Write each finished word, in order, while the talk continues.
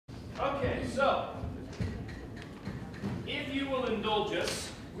Okay, so if you will indulge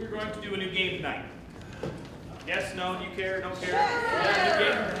us, we're going to do a new game tonight. Yes, no, do you care, don't care?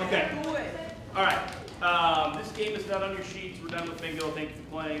 Yeah, new game? Okay. All right. This game is not on your sheets. We're done with bingo. Thank you for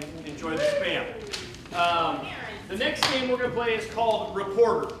playing. Enjoy the spam. The next game we're going to play is called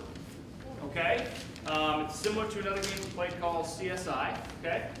Reporter. Okay? It's similar to another game we played called CSI.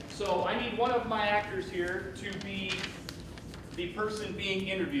 Okay? So I need one of my actors here to be the person being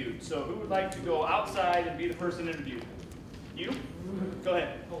interviewed. So who would like to go outside and be the person interviewed? You? Go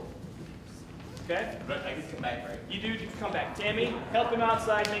ahead. Okay? But I get to come back, right? You do come back. Tammy, help him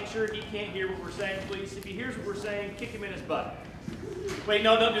outside. Make sure he can't hear what we're saying, please. If he hears what we're saying, kick him in his butt. Wait,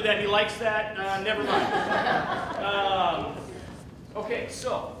 no, don't do that. He likes that. Never mind. Okay,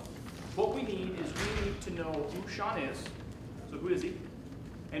 so what we need is we need to know who Sean is. So who is he?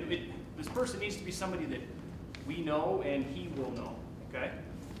 And this person needs to be somebody that we know and he will know. Okay?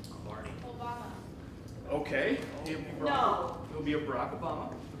 Barney. Obama. Okay. No. It'll be a Barack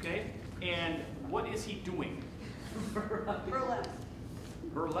Obama. Okay? And what is he doing? Burlesque.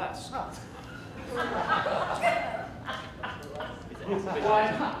 Burlesque.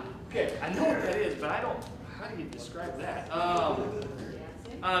 Okay, I know what that is, but I don't. How do you describe that?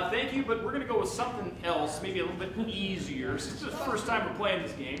 Thank you, but we're going to go with something else, maybe a little bit easier. This is the first time we're playing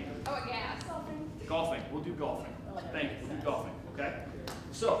this game. Oh, yeah. Golfing. We'll do golfing. Thank you. We'll do golfing. Okay.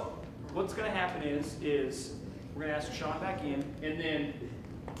 So what's going to happen is we're going to ask Sean back in, and then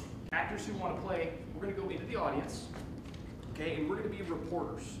actors who want to play, we're going to go into the audience. Okay, and we're going to be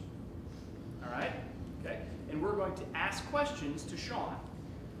reporters. All right. Okay, and we're going to ask questions to Sean,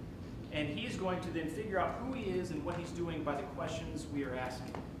 and he's going to then figure out who he is and what he's doing by the questions we are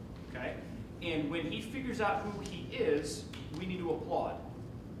asking. Okay, and when he figures out who he is, we need to applaud.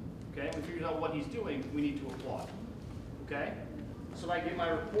 Okay, when he figures out what he's doing, we need to applaud. Okay, so if I get my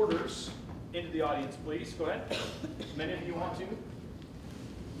reporters into the audience, please go ahead. As many of you want to.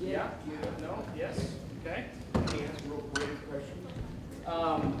 Yeah? No? Yes? Okay. Can you ask a real quick question?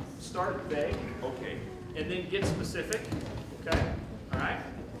 Start vague. Okay. And then get specific. Okay? All right.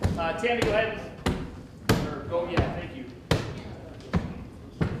 Tammy, go ahead. Or go, yeah, thank you.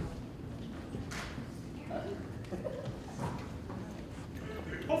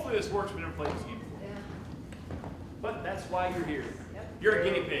 Hopefully this works. We've never played this game before. But that's why you're here. You're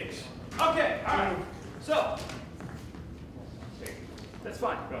guinea pigs. Okay, all right. So, that's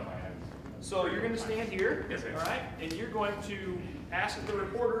fine. So you're going to stand here, Yes, sir. all right, and you're going to ask the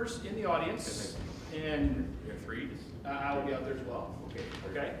reporters in the audience, and You have three? I will be out there as well. Okay.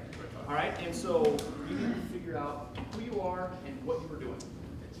 Okay? All right, and so you need to figure out who you are and what you were doing.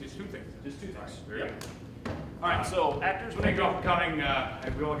 It's just two things. Just two things. Very Yep. good. All right, so actors, when Thank they you all go. for coming.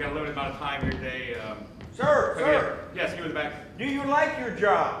 We only got a limited amount of time here today. Sir, Yes, you in the back. do you like your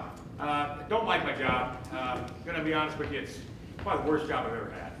job? Don't like my job. Going to be honest with you, it's probably the worst job I've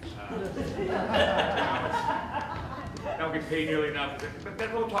ever had. Don't get paid nearly enough, but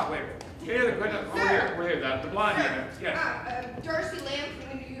then we'll talk later. Any other questions? Over here, the blonde here. Yes. Darcy Lamb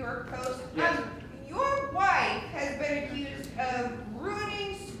from the New York Post. Yes. Your wife has been accused of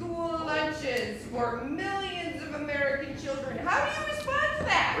ruining school lunches for millions of American children. How do you respond to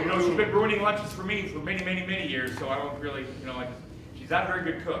that? Well, you know, she's been ruining lunches for me for many, many, many years, so I don't really, she's not a very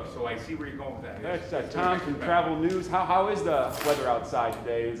good cook, so I see where you're going with that. That's Tom from Travel News. How is the weather outside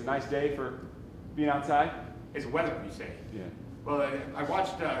today? It was a nice day for being outside? It's weather, you say? Yeah. Well, I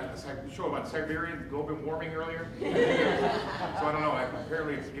watched a show about Siberian global warming earlier, so I don't know.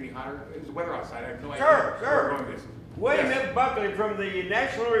 Apparently it's getting hotter. It's the weather outside. I have no idea where we're going with this. William Yes. F. Buckley from the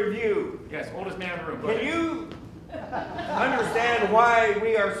National Review. Yes, oldest man in the room. Go Can ahead. you understand why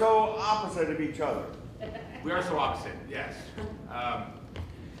we are so opposite of each other? We are so opposite, yes.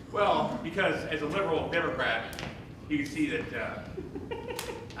 Well, because as a liberal Democrat, you can see that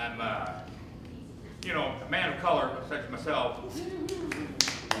I'm, a man of color, such as myself.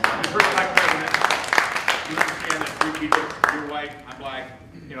 I'm the first black president. You understand that three people, you're white, I'm black.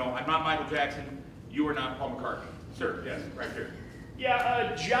 I'm not Michael Jackson. You are not Paul McCartney. Sir, yes, right there.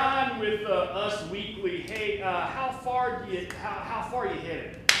 Yeah, John with Us Weekly. Hey, how far you hit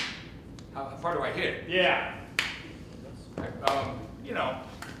it? How far do I hit? Yeah. I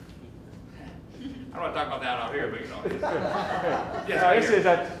don't want to talk about that out here, but This is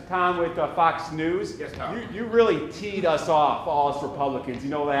Tom with Fox News. Yes, Tom. You really teed us off, all us Republicans. You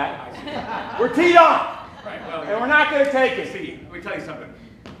know that? We're teed off, Right, well, and we're not going to take it. see, let me tell you something.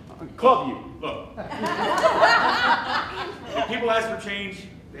 Club you. Look. If people ask for change,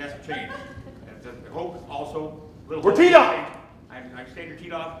 they ask for change. And the hope also, little We're hope teed is up. I I'm standing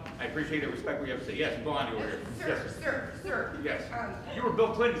teed off. I appreciate the respect we have to say. Yes, Blondie over here. Sir. Yes. You were Bill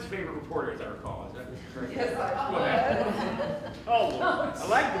Clinton's favorite reporter, as I recall. Is that correct? Yes, Go ahead. Oh, Lord. I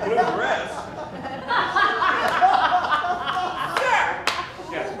like the blue dress. Sir,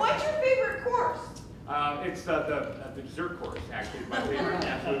 Yes. what's your favorite course? It's the dessert course, actually, my favorite,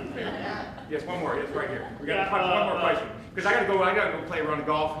 absolute favorite. Yes, one more. Yes, right here. We got one more question. Because I gotta go play a round of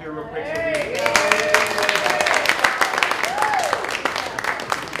golf here real quick.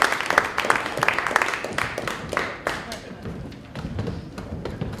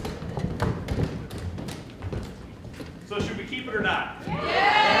 So should we keep it or not?